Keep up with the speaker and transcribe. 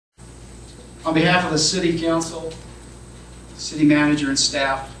On behalf of the City Council, City Manager, and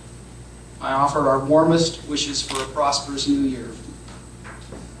staff, I offer our warmest wishes for a prosperous new year.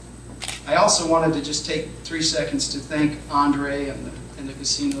 I also wanted to just take 3 seconds to thank Andre and the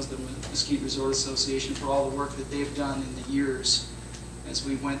casinos, the Mesquite Resort Association, for all the work that they've done in the years as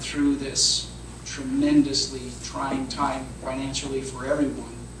we went through this tremendously trying time financially for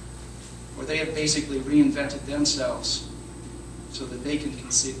everyone, where they have basically reinvented themselves so that they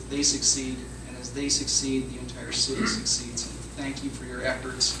succeed, and as they succeed, the entire city succeeds. And thank you for your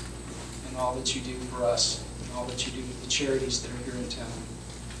efforts and all that you do for us, and all that you do with the charities that are here in town.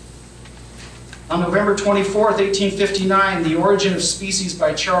 On November 24th, 1859, The Origin of Species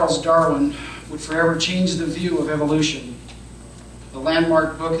by Charles Darwin would forever change the view of evolution. The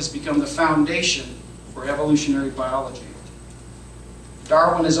landmark book has become the foundation for evolutionary biology.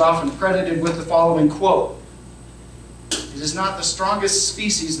 Darwin is often credited with the following quote: "It is not the strongest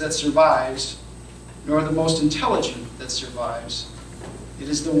species that survives, nor the most intelligent that survives. It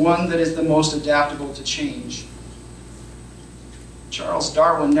is the one that is the most adaptable to change." Charles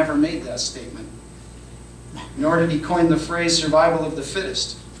Darwin never made that statement, nor did he coin the phrase "survival of the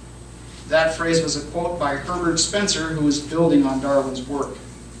fittest." That phrase was a quote by Herbert Spencer, who was building on Darwin's work.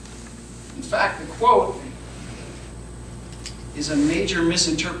 In fact, the quote is a major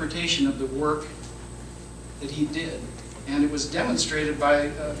misinterpretation of the work that he did, and it was demonstrated by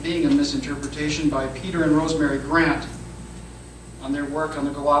being a misinterpretation by Peter and Rosemary Grant on their work on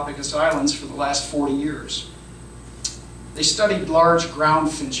the Galapagos Islands for the last 40 years. They studied large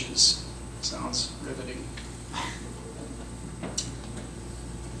ground finches. Sounds riveting.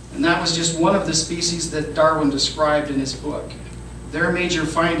 And that was just one of the species that Darwin described in his book. Their major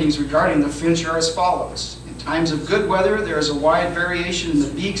findings regarding the finch are as follows. In times of good weather, there is a wide variation in the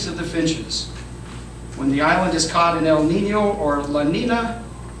beaks of the finches. When the island is caught in El Nino or La Nina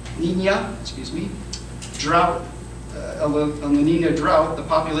drought, a La Nina drought, the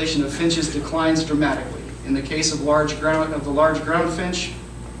population of finches declines dramatically. In the case of the large ground finch,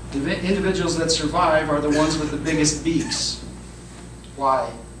 the individuals that survive are the ones with the biggest beaks.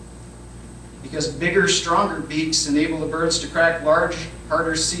 Why? Because bigger, stronger beaks enable the birds to crack large,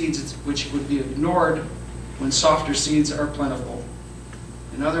 harder seeds, which would be ignored when softer seeds are plentiful.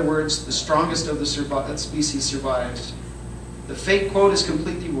 In other words, the strongest of the species survives. The fake quote is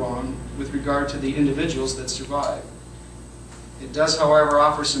completely wrong with regard to the individuals that survive. It does, however,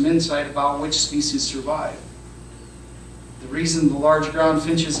 offer some insight about which species survive. The reason the large ground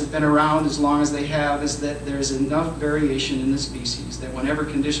finches have been around as long as they have is that there is enough variation in the species that whenever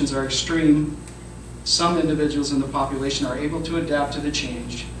conditions are extreme, some individuals in the population are able to adapt to the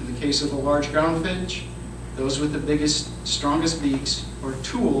change. In the case of the large ground finch, those with the biggest, strongest beaks, or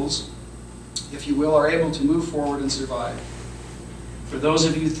tools, if you will, are able to move forward and survive. For those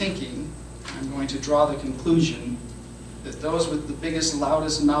of you thinking, I'm going to draw the conclusion that those with the biggest,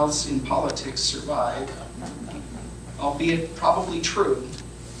 loudest mouths in politics survive, albeit probably true.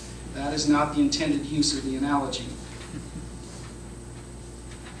 That is not the intended use of the analogy.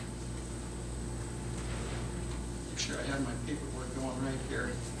 Make sure I have my paperwork going right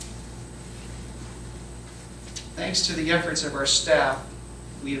here. Thanks to the efforts of our staff,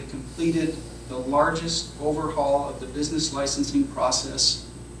 we have completed the largest overhaul of the business licensing process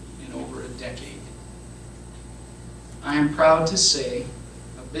in over a decade. I am proud to say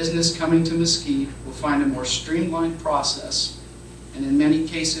a business coming to Mesquite will find a more streamlined process, and in many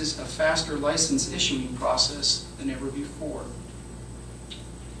cases a faster license issuing process than ever before.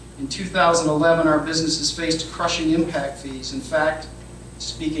 In 2011, our businesses faced crushing impact fees. In fact,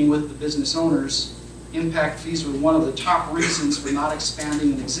 speaking with the business owners, impact fees were one of the top reasons for not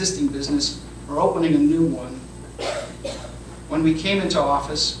expanding an existing business or opening a new one. When we came into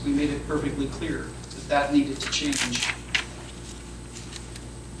office, we made it perfectly clear that needed to change.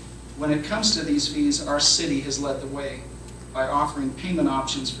 When it comes to these fees, our city has led the way by offering payment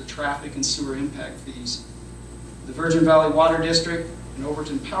options for traffic and sewer impact fees. The Virgin Valley Water District and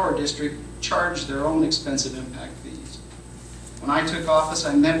Overton Power District charge their own expensive impact fees. When I took office,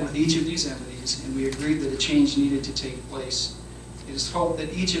 I met with each of these entities and we agreed that a change needed to take place. It is hoped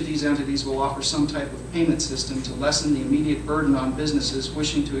that each of these entities will offer some type of payment system to lessen the immediate burden on businesses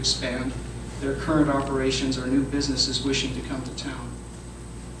wishing to expand their current operations or new businesses wishing to come to town.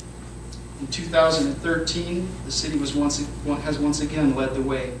 In 2013, the city has once again led the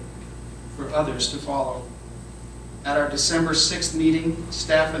way for others to follow. At our December 6th meeting,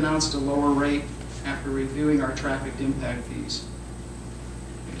 staff announced a lower rate after reviewing our traffic impact fees.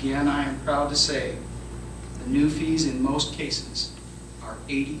 Again, I am proud to say the new fees in most cases are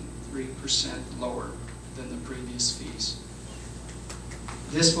 83% lower than the previous fees.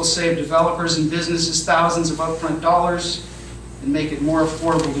 This will save developers and businesses thousands of upfront dollars and make it more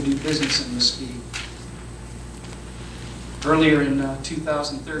affordable to do business in Mesquite. Earlier in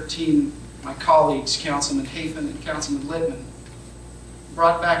 2013, my colleagues, Councilman Hafen and Councilman Littman,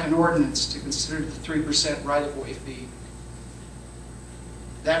 brought back an ordinance to consider the 3% right-of-way fee.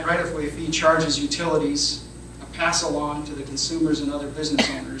 That right-of-way fee charges utilities a pass-along to the consumers and other business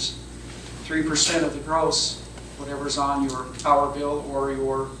owners, 3% of the gross, whatever's on your power bill or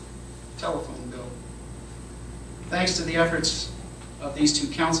your telephone bill. Thanks to the efforts of these two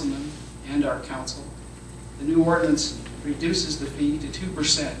councilmen and our council, the new ordinance reduces the fee to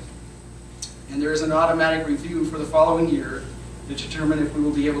 2%. And there is an automatic review for the following year to determine if we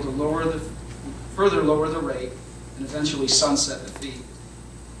will be able to further lower the rate and eventually sunset the fee.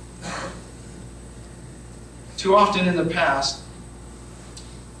 Too often in the past,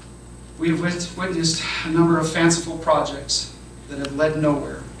 we have witnessed a number of fanciful projects that have led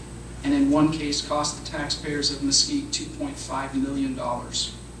nowhere, and in one case cost the taxpayers of Mesquite $2.5 million.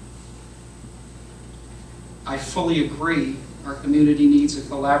 I fully agree our community needs a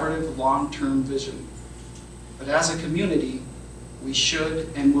collaborative, long-term vision. But as a community, we should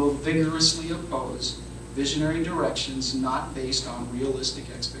and will vigorously oppose visionary directions not based on realistic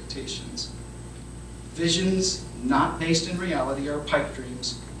expectations. Visions not based in reality are pipe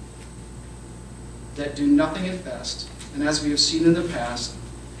dreams that do nothing at best, and as we have seen in the past,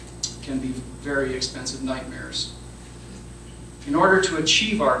 can be very expensive nightmares. In order to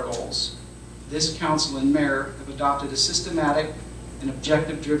achieve our goals, this council and mayor have adopted a systematic and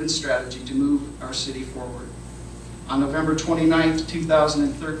objective-driven strategy to move our city forward. On November 29,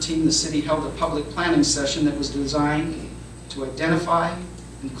 2013, the city held a public planning session that was designed to identify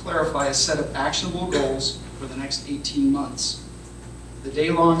and clarify a set of actionable goals for the next 18 months. The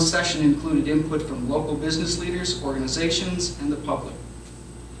day-long session included input from local business leaders, organizations, and the public.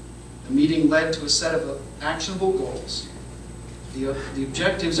 The meeting led to a set of actionable goals. The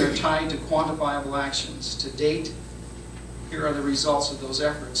objectives are tied to quantifiable actions. To date, here are the results of those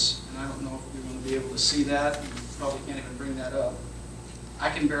efforts. And I don't know if you're going to be able to see that. You probably can't even bring that up. I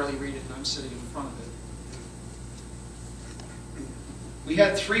can barely read it, and I'm sitting in front of it. We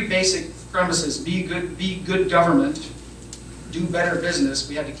had three basic premises: be good government, do better business.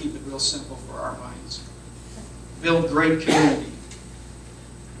 We had to keep it real simple for our minds. Build great community.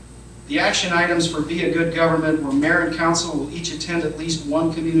 The action items for Be a Good Government were mayor and council will each attend at least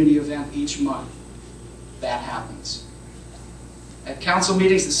one community event each month. That happens. At council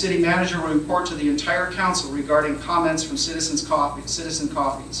meetings, the city manager will report to the entire council regarding comments from citizen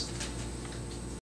coffees.